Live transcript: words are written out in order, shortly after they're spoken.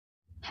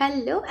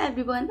Hello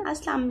everyone,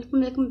 अस्सलाम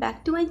वालेकुम, welcome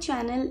back to my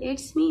channel.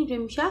 It's me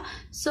Rimsha.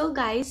 So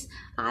guys,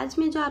 आज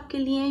मैं जो आपके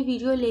लिए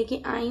वीडियो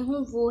लेके आई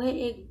हूँ वो है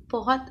एक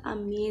बहुत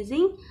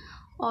अमेजिंग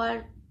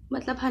और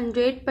मतलब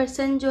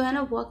 100% जो है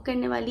ना वर्क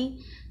करने वाली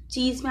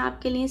चीज़ मैं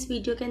आपके लिए इस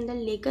वीडियो के अंदर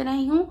लेकर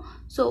आई हूँ।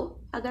 सो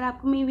अगर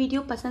आपको मेरी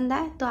वीडियो पसंद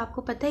आए तो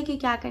आपको पता है कि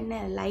क्या करना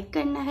है, लाइक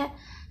करना है,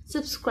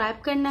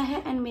 सब्सक्राइब करना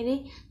है एंड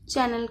मेरे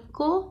चैनल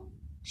को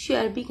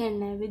शेयर भी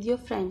करना है विद योर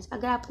फ्रेंड्स।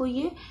 अगर आपको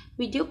ये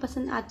वीडियो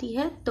पसंद आती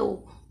है तो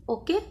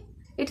okay,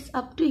 it's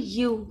up to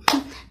you.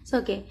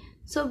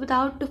 So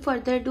without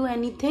further do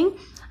anything,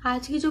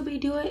 आज की जो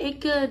वीडियो है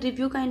एक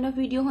रिव्यू काइंड ऑफ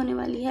वीडियो होने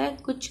वाली है,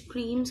 कुछ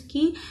क्रीम्स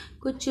की,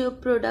 कुछ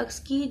प्रोडक्ट्स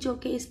की जो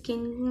कि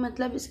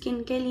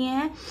स्किन के लिए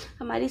हैं,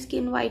 हमारी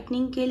स्किन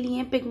वाइटनिंग के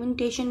लिए,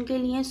 पिगमेंटेशन के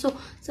लिए। सो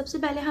सबसे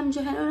पहले हम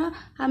जो है ना,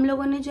 हम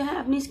लोगों ने जो है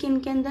अपनी स्किन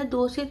के अंदर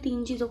 2 से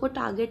 3 चीज़ों को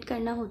टारगेट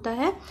करना होता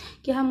है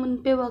कि हम उन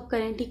पे वर्क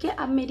करें। ठीक है,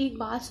 अब मेरी एक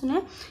बात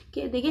सुने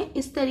कि देखिए,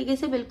 इस तरीके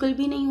से बिल्कुल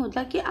भी नहीं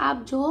होता कि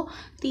आप जो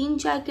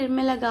 3-4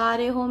 क्रीमें लगा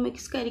रहे हो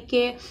मिक्स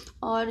करके,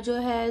 और जो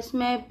है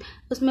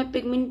उसमें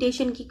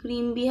पिगमेंटेशन की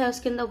क्रीम भी है,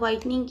 उसके अंदर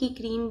वाइटनिंग की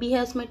क्रीम भी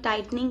है, उसमें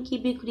टाइटनिंग की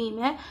भी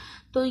क्रीम है,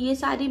 तो ये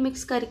सारी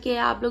मिक्स करके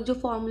आप लोग जो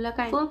फॉर्मूला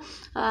का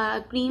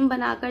क्रीम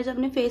बनाकर जब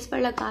अपने फेस पर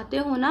लगाते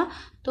हो ना,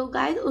 तो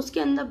गाइस उसके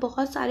अंदर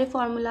बहुत सारे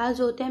फार्मूलाज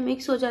होते हैं,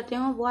 मिक्स हो जाते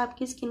हैं, वो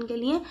आपकी स्किन के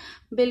लिए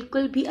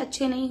बिल्कुल भी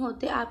अच्छे नहीं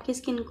होते, आपकी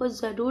स्किन को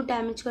ज़रूर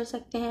डैमेज कर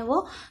सकते हैं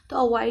वो। तो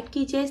अवॉइड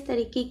कीजिए इस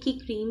तरीके की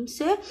क्रीम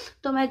से।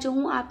 तो मैं जो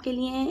हूँ आपके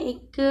लिए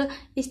एक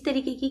इस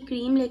तरीके की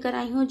क्रीम लेकर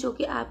आई हूँ जो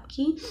कि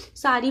आपकी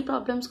सारी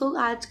प्रॉब्लम्स को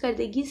आज कर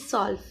देगी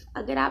सॉल्व।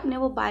 अगर आपने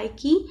वो बाय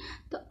की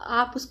तो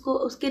आप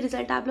उसके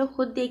रिजल्ट आप लोग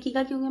खुद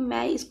देखिएगा, क्योंकि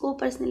मैं इसको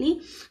पर्सनली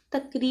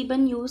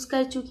तकरीबन यूज़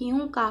कर चुकी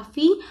हूँ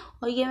काफ़ी,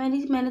 और ये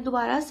मैंने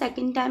दोबारा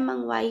सेकंड टाइम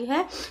मंगवाई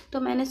है। तो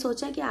मैंने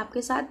सोचा कि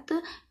आपके साथ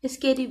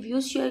इसके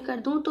रिव्यूज़ शेयर कर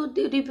दूँ। तो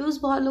रिव्यूज़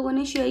बहुत लोगों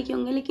ने शेयर किए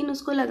होंगे, लेकिन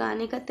उसको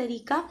लगाने का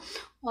तरीका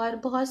और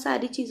बहुत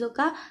सारी चीज़ों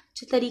का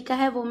जो तरीका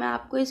है वो मैं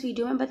आपको इस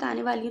वीडियो में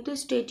बताने वाली हूँ, तो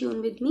स्टे ट्यून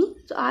विद मी।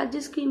 तो आज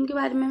जिस क्रीम के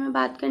बारे में मैं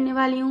बात करने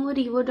वाली हूँ वो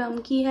रिवोडर्म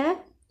की है।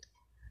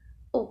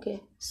 ओके,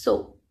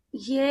 सो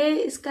ये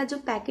इसका जो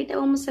पैकेट है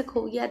वो मुझसे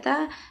खो गया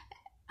था,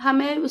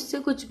 हमें उससे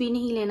कुछ भी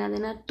नहीं लेना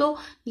देना। तो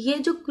ये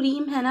जो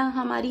क्रीम है ना,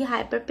 हमारी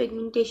हाइपर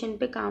पिगमेंटेशन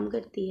पे काम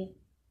करती है।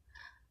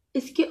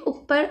 इसके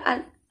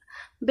ऊपर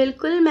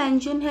बिल्कुल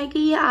मेंशन है कि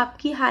ये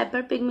आपकी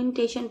हाइपर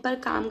पिगमेंटेशन पर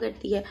काम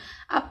करती है।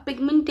 अब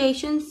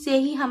पिगमेंटेशन से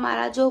ही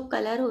हमारा जो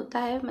कलर होता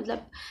है,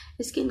 मतलब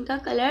स्किन का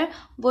कलर,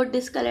 वो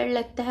डिसकलर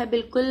लगता है,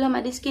 बिल्कुल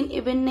हमारी स्किन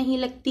इवन नहीं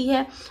लगती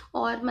है।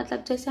 और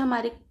मतलब जैसे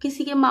हमारे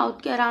किसी के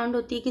माउथ के अराउंड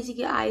होती है, किसी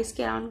के आईज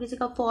के अराउंड, किसी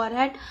का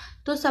फॉरहेड,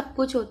 तो सब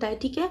कुछ होता है।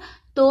 ठीक है,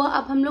 तो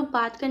अब हम लोग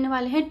बात करने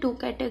वाले हैं 2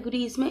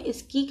 कैटेगरीज में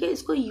इसकी, कि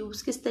इसको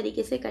यूज़ किस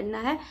तरीके से करना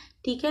है।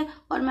 ठीक है,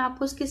 और मैं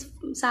आपको इसके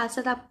साथ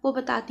साथ आपको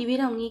बताती भी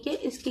रहूँगी कि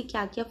इसके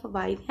क्या क्या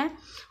फ़वाइद हैं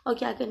और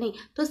क्या क्या नहीं।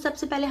 तो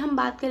सबसे पहले हम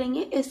बात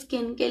करेंगे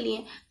स्किन के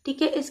लिए।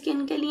 ठीक है,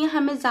 स्किन के लिए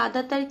हमें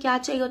ज़्यादातर क्या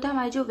चाहिए होता है,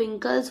 हमारे जो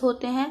विंकल्स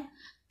होते हैं,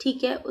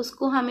 ठीक है,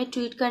 उसको हमें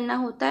ट्रीट करना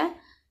होता है।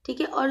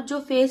 ठीक है, और जो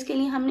फेस के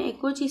लिए हमने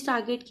एक और चीज़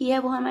टारगेट की है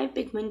वो हमारी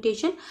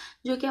पिगमेंटेशन,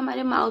 जो कि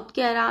हमारे माउथ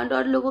के अराउंड,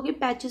 और लोगों के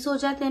पैचेस हो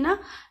जाते हैं ना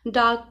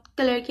डार्क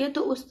कलर के,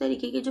 तो उस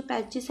तरीके के जो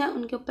पैचेस हैं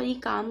उनके ऊपर ही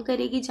काम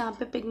करेगी, जहाँ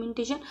पे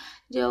पिगमेंटेशन,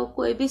 जो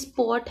कोई भी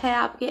स्पॉट है,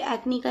 आपके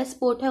एक्नी का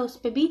स्पॉट है, उस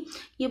पर भी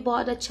ये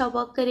बहुत अच्छा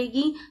वर्क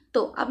करेगी।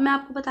 तो अब मैं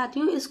आपको बताती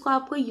हूँ इसको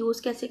आपको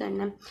यूज़ कैसे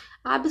करना है।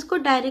 आप इसको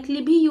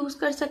डायरेक्टली भी यूज़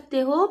कर सकते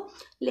हो,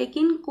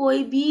 लेकिन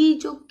कोई भी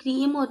जो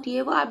क्रीम होती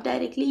है वो आप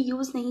डायरेक्टली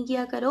यूज़ नहीं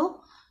किया करो,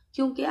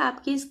 क्योंकि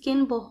आपकी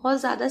स्किन बहुत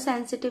ज़्यादा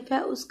सेंसिटिव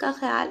है, उसका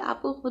ख्याल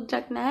आपको खुद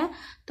रखना है।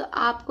 तो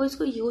आपको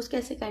इसको यूज़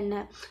कैसे करना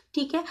है,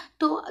 ठीक है।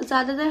 तो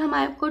ज़्यादातर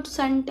हमारे को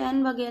सन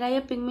टैन वगैरह या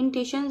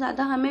पिगमेंटेशन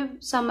ज़्यादा हमें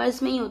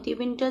समर्स में ही होती है,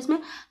 विंटर्स में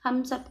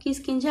हम सबकी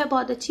स्किन जो है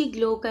बहुत अच्छी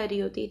ग्लो कर रही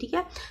होती है। ठीक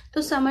है,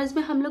 तो समर्स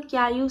में हम लोग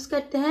क्या यूज़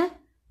करते हैं,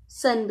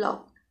 सन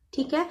ब्लॉक।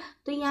 ठीक है,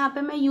 तो यहाँ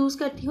पे मैं यूज़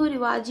करती हूँ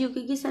रिवाज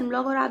यूके की सन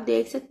ब्लॉक, और आप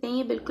देख सकते हैं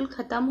ये बिल्कुल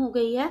ख़त्म हो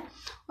गई है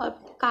और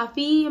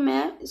काफ़ी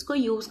मैं इसको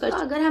यूज़ कर।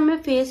 अगर हमें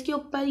फेस के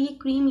ऊपर ये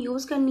क्रीम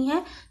यूज़ करनी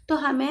है तो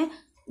हमें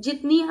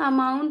जितनी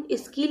अमाउंट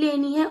इसकी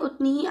लेनी है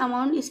उतनी ही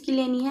अमाउंट इसकी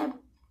लेनी है,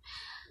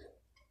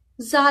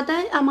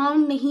 ज़्यादा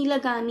अमाउंट नहीं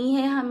लगानी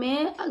है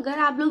हमें। अगर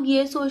आप लोग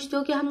ये सोचते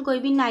हो कि हम कोई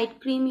भी नाइट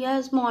क्रीम या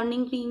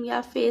मॉर्निंग क्रीम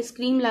या फेस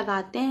क्रीम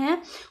लगाते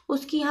हैं,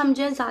 उसकी हम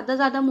जो है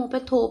ज़्यादा मुँह पे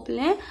थोप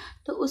लें,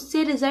 तो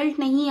उससे रिज़ल्ट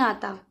नहीं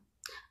आता।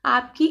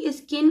 आपकी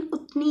स्किन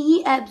उतनी ही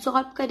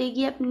एब्जॉर्ब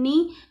करेगी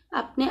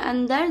अपने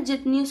अंदर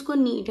जितनी उसको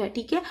नीड है।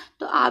 ठीक है,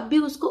 तो आप भी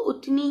उसको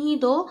उतनी ही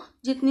दो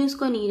जितनी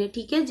उसको नीड है।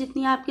 ठीक है,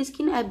 जितनी आपकी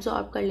स्किन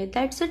एब्जॉर्ब कर ले,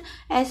 दैट्स इट।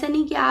 ऐसा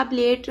नहीं कि आप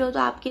लेट रहे हो तो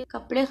आपके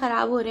कपड़े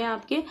ख़राब हो रहे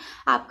हैं,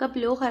 आपका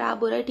ग्लो ख़राब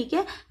हो रहा है। ठीक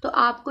है, तो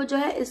आपको जो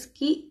है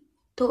इसकी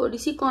थोड़ी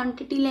सी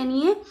क्वांटिटी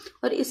लेनी है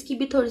और इसकी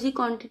भी थोड़ी सी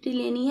क्वांटिटी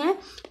लेनी है,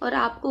 और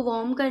आपको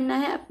वार्म करना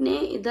है अपने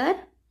इधर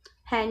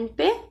हैंड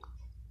पे,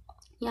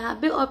 यहाँ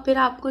पे, और फिर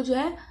आपको जो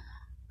है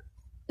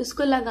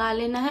इसको लगा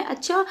लेना है।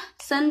 अच्छा,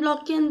 सन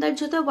ब्लॉक के अंदर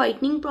जो है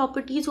वाइटनिंग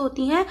प्रॉपर्टीज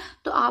होती हैं,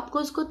 तो आपको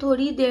उसको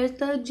थोड़ी देर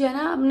तक जो है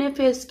ना अपने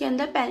फेस के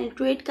अंदर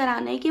पेनिट्रेट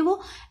कराना है कि वो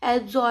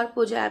एब्जॉर्ब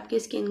हो जाए आपके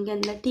स्किन के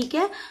अंदर, ठीक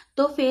है।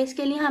 तो फेस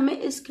के लिए हमें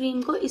इस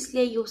क्रीम को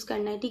इसलिए यूज़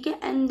करना है, ठीक है।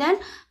 एंड देन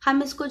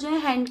हम इसको जो है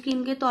हैंड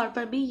क्रीम के तौर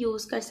पर भी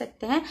यूज़ कर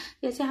सकते हैं।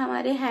 जैसे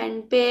हमारे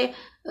हैंड पे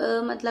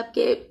मतलब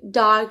कि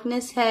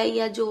डार्कनेस है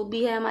या जो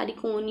भी है हमारी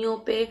कोहनियों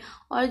पे,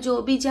 और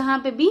जो भी जहाँ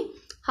पे भी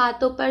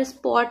हाथों पर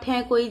स्पॉट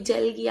है, कोई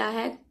जल गया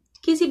है,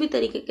 किसी भी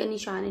तरीके के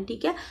निशान है,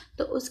 ठीक है।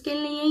 तो उसके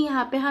लिए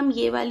यहाँ पे हम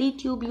ये वाली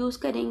ट्यूब यूज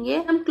करेंगे।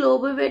 हम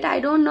क्लोबोवेट, I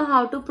don't know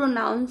how to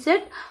pronounce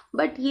it,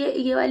 but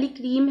ये वाली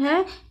क्रीम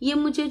है। ये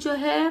मुझे जो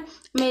है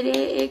मेरे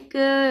एक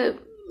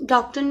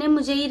डॉक्टर ने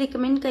मुझे ये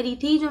रिकमेंड करी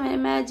थी, जो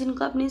मैं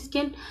जिनको अपनी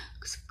स्किन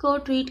को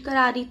ट्रीट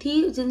करा रही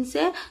थी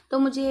जिनसे, तो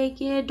मुझे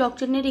एक ये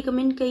डॉक्टर ने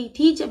रिकमेंड करी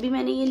थी। जब भी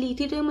मैंने ये ली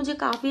थी तो ये मुझे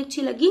काफ़ी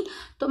अच्छी लगी,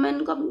 तो मैं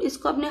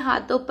इसको अपने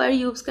हाथों पर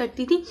यूज़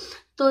करती थी।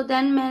 तो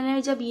देन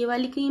मैंने जब ये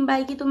वाली क्रीम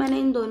बाई की तो मैंने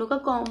इन दोनों का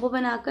कॉम्बो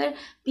बनाकर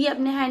भी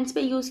अपने हैंड्स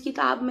पे यूज़ की।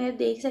 तो आप मेरे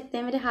देख सकते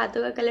हैं मेरे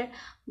हाथों का कलर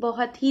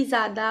बहुत ही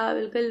ज़्यादा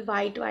बिल्कुल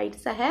वाइट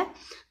सा है।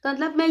 तो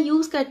मतलब मैं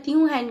यूज़ करती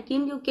हूँ हैंड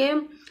क्रीम क्योंकि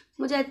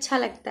मुझे अच्छा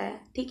लगता है,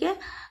 ठीक है।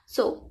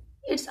 So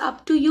it's up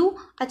to you.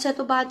 अच्छा,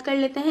 तो बात कर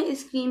लेते हैं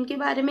इस क्रीम के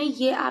बारे में।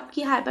 ये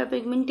आपकी हाइपर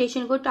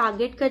पिगमेंटेशन को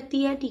टारगेट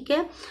करती है, ठीक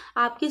है।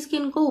 आपकी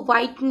स्किन को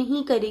वाइट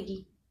नहीं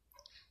करेगी,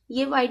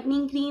 ये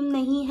वाइटनिंग क्रीम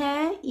नहीं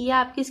है, ये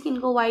आपकी स्किन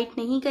को वाइट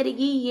नहीं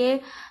करेगी। ये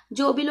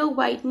जो भी लोग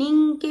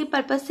वाइटनिंग के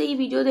पर्पज से ये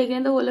वीडियो देख रहे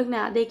हैं तो वो लोग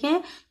ना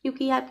देखें,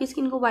 क्योंकि ये आपकी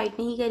स्किन को वाइट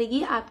नहीं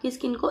करेगी, आपकी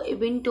स्किन को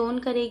इवन टोन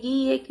करेगी।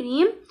 ये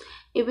क्रीम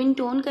इवन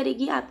टोन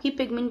करेगी, आपकी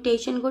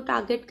पिगमेंटेशन को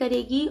टारगेट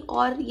करेगी।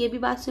 और ये भी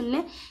बात सुन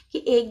लें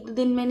कि एक दो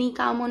दिन में नहीं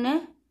काम होना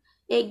है,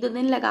 एक दो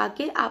दिन लगा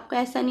के आपको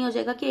ऐसा नहीं हो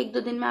जाएगा कि एक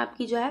दो दिन में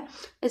आपकी जो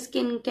है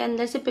स्किन के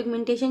अंदर से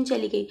पिगमेंटेशन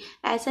चली गई।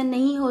 ऐसा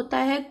नहीं होता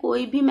है,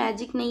 कोई भी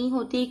मैजिक नहीं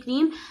होती।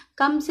 क्रीम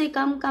कम से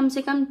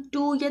कम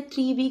 2 या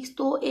 3 वीक्स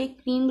तो एक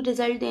क्रीम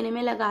रिजल्ट देने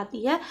में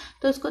लगाती है।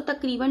 तो इसको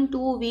तकरीबन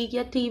 2 वीक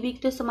या 3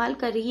 वीक तो इस्तेमाल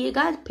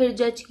करिएगा, फिर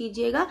जज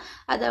कीजिएगा।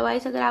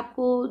 अदरवाइज अगर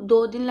आपको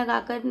 2 दिन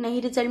लगाकर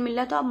नहीं रिजल्ट मिल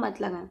रहा तो आप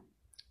मत लगाएं,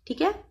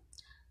 ठीक है।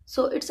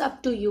 So it's up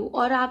to you.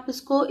 और आप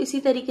इसको इसी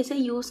तरीके से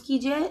यूज़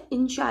कीजिए,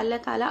 इंशाल्लाह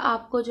ताला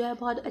आपको जो है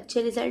बहुत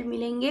अच्छे रिजल्ट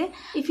मिलेंगे।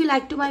 If you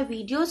like to my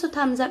video so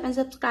Thums up and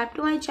subscribe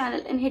to my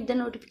channel and hit the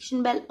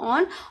notification bell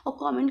on. और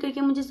कमेंट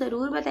करके मुझे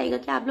ज़रूर बताइएगा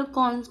कि आप लोग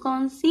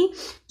कौन सी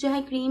जो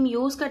है क्रीम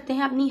यूज़ करते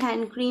हैं, अपनी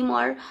हैंड क्रीम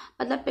और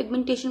मतलब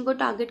पिगमेंटेशन को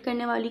टारगेट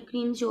करने वाली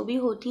क्रीम जो भी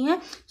होती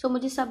हैं। सो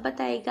मुझे सब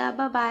बताइएगा।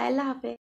 बाय बाय, अल्लाह हाफ़िज़।